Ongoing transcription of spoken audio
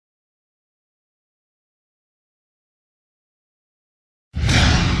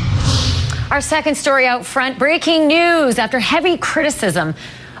Our second story out front, breaking news after heavy criticism.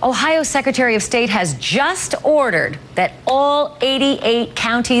 Ohio Secretary of State has just ordered that all 88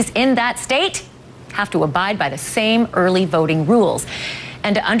 counties in that state have to abide by the same early voting rules.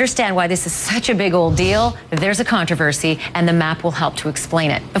 And to understand why this is such a big old deal, there's a controversy, and the map will help to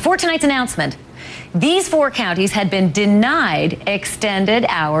explain it. Before tonight's announcement, these 4 counties had been denied extended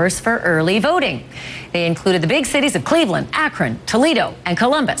hours for early voting. They included the big cities of Cleveland, Akron, Toledo, and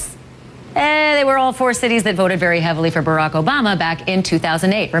Columbus. They were all 4 cities that voted very heavily for Barack Obama back in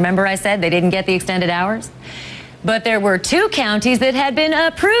 2008. Remember I said they didn't get the extended hours? But there were 2 counties that had been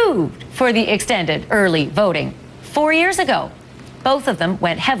approved for the extended early voting 4 years ago. Both of them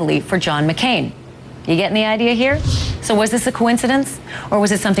went heavily for John McCain. You getting the idea here? So was this a coincidence? Or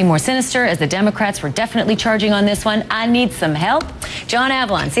was it something more sinister, as the Democrats were definitely charging on this one? I need some help. John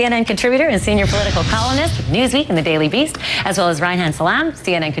Avlon, CNN contributor and senior political columnist with Newsweek and the Daily Beast, as well as Reihan Salam,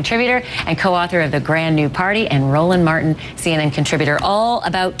 CNN contributor and co-author of The Grand New Party, and Roland Martin, CNN contributor, all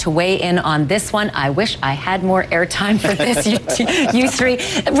about to weigh in on this one. I wish I had more airtime for this, you three.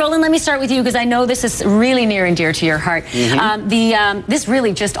 Roland, let me start with you, because I know this is really near and dear to your heart. This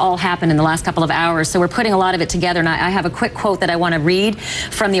really just all happened in the last couple of hours, so we're putting a lot of it together, and I have a quick quote that I want to read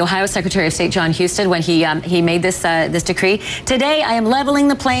from the Ohio Secretary of State, John Husted, when he made this decree. Today, I am leveling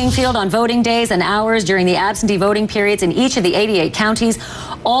the playing field on voting days and hours during the absentee voting periods in each of the 88 counties.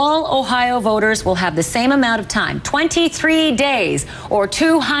 All Ohio voters will have the same amount of time, 23 days or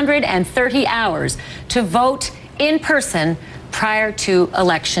 230 hours, to vote in person prior to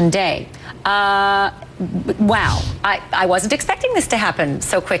Election Day. Wow. I wasn't expecting this to happen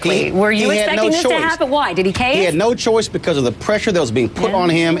so quickly. Were you expecting this to happen? Why? Did he cave? He had no choice because of the pressure that was being put on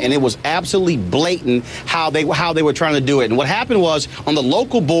him, and it was absolutely blatant how they were trying to do it. And what happened was, on the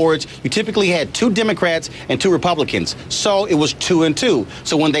local boards, you typically had 2 Democrats and 2 Republicans. So it was 2 and 2.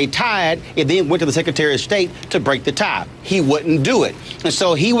 So when they tied, it then went to the Secretary of State to break the tie. He wouldn't do it. And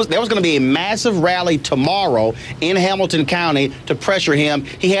so there was going to be a massive rally tomorrow in Hamilton County to pressure him.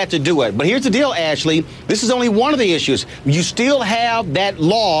 He had to do it. But here's the deal, Ashley. This is only one of the issues. You still have that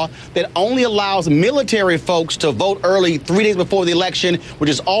law that only allows military folks to vote early 3 days before the election, which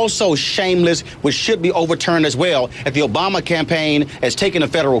is also shameless, which should be overturned as well, if the Obama campaign has taken to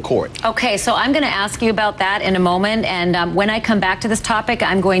federal court. Okay, so I'm going to ask you about that in a moment. And when I come back to this topic,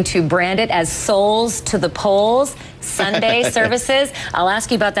 I'm going to brand it as Souls to the Polls Sunday services. I'll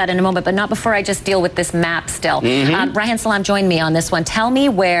ask you about that in a moment, but not before I just deal with this map still. Reihan Salam, join me on this one. Tell me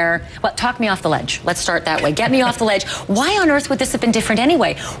well, talk me off the ledge. Let's start that way. Get me off the ledge. Why on earth would this have been different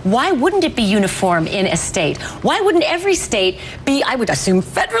anyway? Why wouldn't it be uniform in a state? Why wouldn't every state be, I would assume,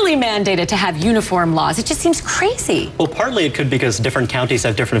 federally mandated to have uniform laws? It just seems crazy. Well, partly it could be because different counties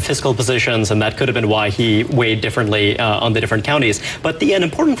have different fiscal positions, and that could have been why he weighed differently on the different counties. But an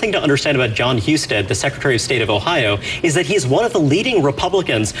important thing to understand about John Husted, the Secretary of State of Ohio, is that he's one of the leading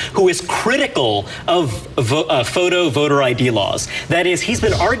Republicans who is critical of photo voter ID laws. That is, he's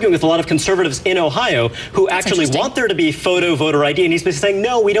been arguing with a lot of conservatives in Ohio who actually want there to be photo voter ID, and he's been saying,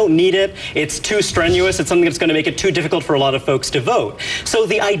 no, we don't need it. It's too strenuous. It's something that's going to make it too difficult for a lot of folks to vote. So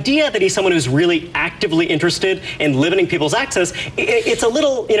the idea that he's someone who's really actively interested in limiting people's access, it's a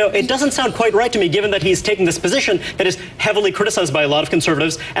little, it doesn't sound quite right to me, given that he's taking this position that is heavily criticized by a lot of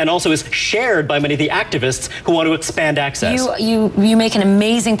conservatives and also is shared by many of the activists who want to expand access. You make an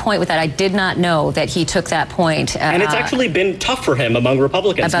amazing point with that. I did not know that he took that point. And it's actually been tough for him among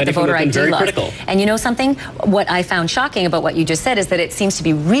Republicans. About the voter ID very laws. Critical. And you know something? What I found shocking about what you just said is that it seems to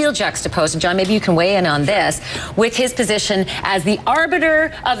be real juxtaposed, and John, maybe you can weigh in on this, with his position as the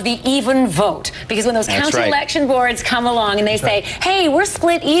arbiter of the even vote. Because when those county election boards come along and they say, hey, we're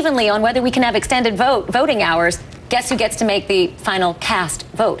split evenly on whether we can have extended voting hours, guess who gets to make the final cast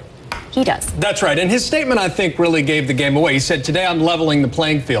vote? He does. That's right. And his statement, I think, really gave the game away. He said, today I'm leveling the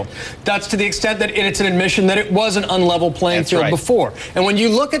playing field. That's to the extent that it's an admission that it was an unlevel playing field before. And when you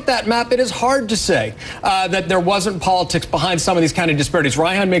look at that map, it is hard to say that there wasn't politics behind some of these county disparities.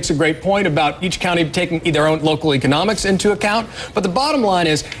 Reihan makes a great point about each county taking their own local economics into account. But the bottom line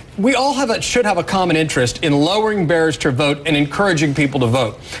is, we all should have a common interest in lowering barriers to vote and encouraging people to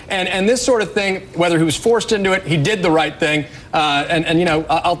vote. And this sort of thing, whether he was forced into it, he did the right thing.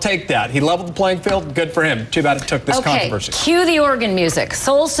 I'll take that. He leveled the playing field. Good for him. Too bad it took this controversy. Cue the organ music.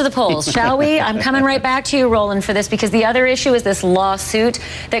 Souls to the polls, shall we? I'm coming right back to you, Roland, for this, because the other issue is this lawsuit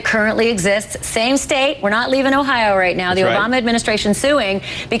that currently exists. Same state. We're not leaving Ohio right now. The Obama administration suing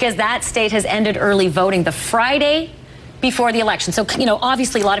because that state has ended early voting the Friday before the election. So,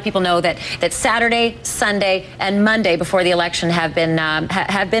 obviously a lot of people know that Saturday, Sunday, and Monday before the election have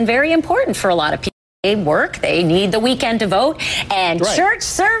been very important for a lot of people. They work, they need the weekend to vote, and church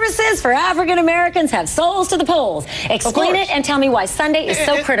services for African Americans have souls to the polls. Explain it and tell me why Sunday is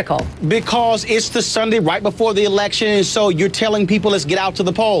so critical. Because it's the Sunday right before the election, and so you're telling people, let's get out to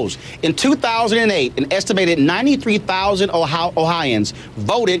the polls. In 2008, an estimated 93,000 Ohioans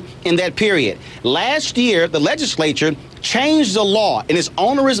voted in that period. Last year, the legislature changed the law in its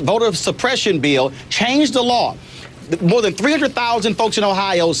onerous voter suppression bill, changed the law. More than 300,000 folks in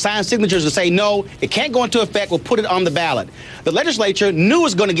Ohio signed signatures to say, no, it can't go into effect, we'll put it on the ballot. The legislature knew it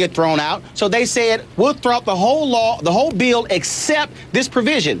was going to get thrown out, so they said, we'll throw out the whole law, the whole bill, except this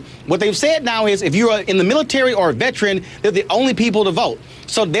provision. What they've said now is if you're in the military or a veteran, they're the only people to vote.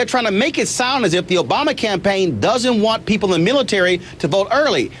 So they're trying to make it sound as if the Obama campaign doesn't want people in the military to vote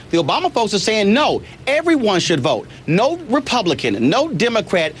early. The Obama folks are saying, no, everyone should vote. No Republican, no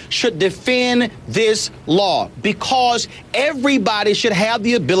Democrat should defend this law because everybody should have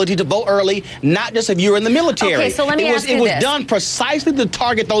the ability to vote early, not just if you're in the military. Okay, so let me ask you this. It was this. done precisely to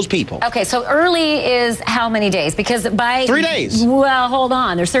target those people. Okay, so early is how many days? Because by 3 days. Well, hold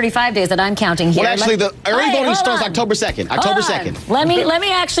on. There's 35 days that I'm counting here. Well, actually, the early voting starts October 2nd. October 2nd. Let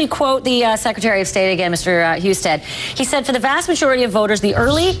me actually quote the Secretary of State again, Mr. Husted. He said, for the vast majority of voters, the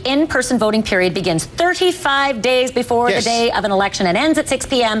early in-person voting period begins 35 days before the day of an election and ends at 6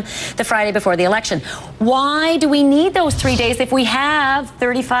 p.m. the Friday before the election. Why do we need those 3 days if we have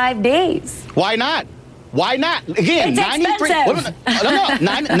 35 days? Why not? Why not? Again, it's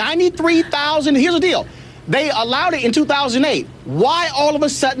 93,000. Here's the deal. They allowed it in 2008. Why all of a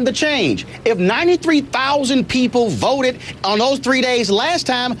sudden the change? If 93,000 people voted on those 3 days last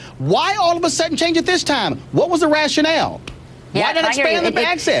time, why all of a sudden change it this time? What was the rationale? Why not expand the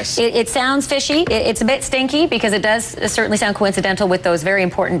access? It sounds fishy. It's a bit stinky because it does certainly sound coincidental with those very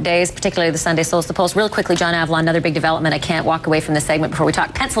important days, particularly the Sunday Souls to the Polls. Real quickly, John Avlon, another big development. I can't walk away from this segment before we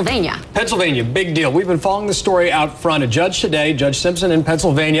talk Pennsylvania. Pennsylvania, big deal. We've been following the story out front. A judge today, Judge Simpson in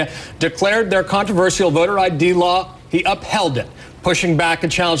Pennsylvania, declared their controversial voter ID law. He upheld it, pushing back a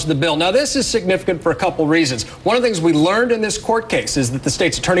challenge to the bill. Now, this is significant for a couple reasons. One of the things we learned in this court case is that the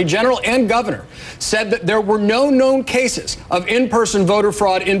state's attorney general and governor said that there were no known cases of in-person voter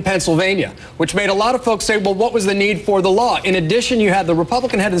fraud in Pennsylvania, which made a lot of folks say, well, what was the need for the law? In addition, you had the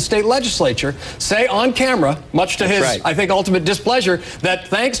Republican head of the state legislature say on camera, much to his, I think, ultimate displeasure, that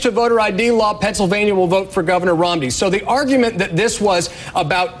thanks to voter ID law, Pennsylvania will vote for Governor Romney. So the argument that this was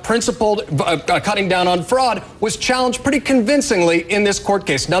about principled cutting down on fraud was challenged pretty convincingly in this court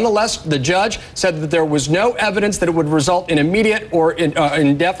case. Nonetheless, the judge said that there was no evidence that it would result in immediate or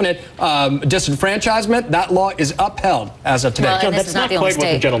indefinite disenfranchisement. That law is upheld as of today. Well, that's not quite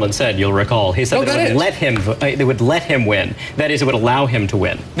what the gentleman said, you'll recall. He said they would let him win. That is, it would allow him to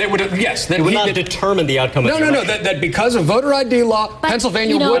win. They would, yes. It would not determine the outcome of the election. That because of voter ID law,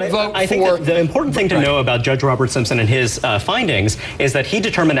 Pennsylvania would vote for... I think that the important thing to know about Judge Robert Simpson and his findings is that he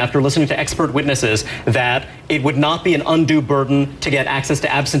determined after listening to expert witnesses that it would not be an undue burden to get access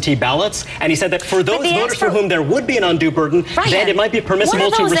to absentee ballots. And he said that for those voters for whom there would be an undue burden, then it might be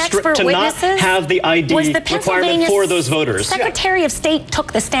permissible to not have the ID requirement for those voters. The Secretary of State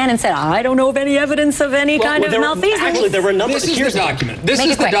took the stand and said, I don't know of any evidence of any kind of malfeasance. Actually, there were a number. This is the document. This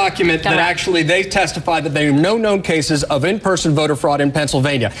is the document that actually they testified that there are no known cases of in-person voter fraud in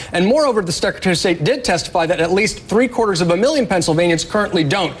Pennsylvania. And moreover, the Secretary of State did testify that at least 750,000 Pennsylvanians currently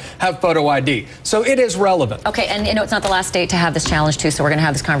don't have photo ID. So it is relevant. Okay, and you know, it's not the last state to have this challenge, too, so we're going to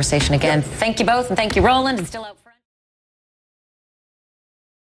have this conversation again. Thank you both, and thank you, Roland. It's still out.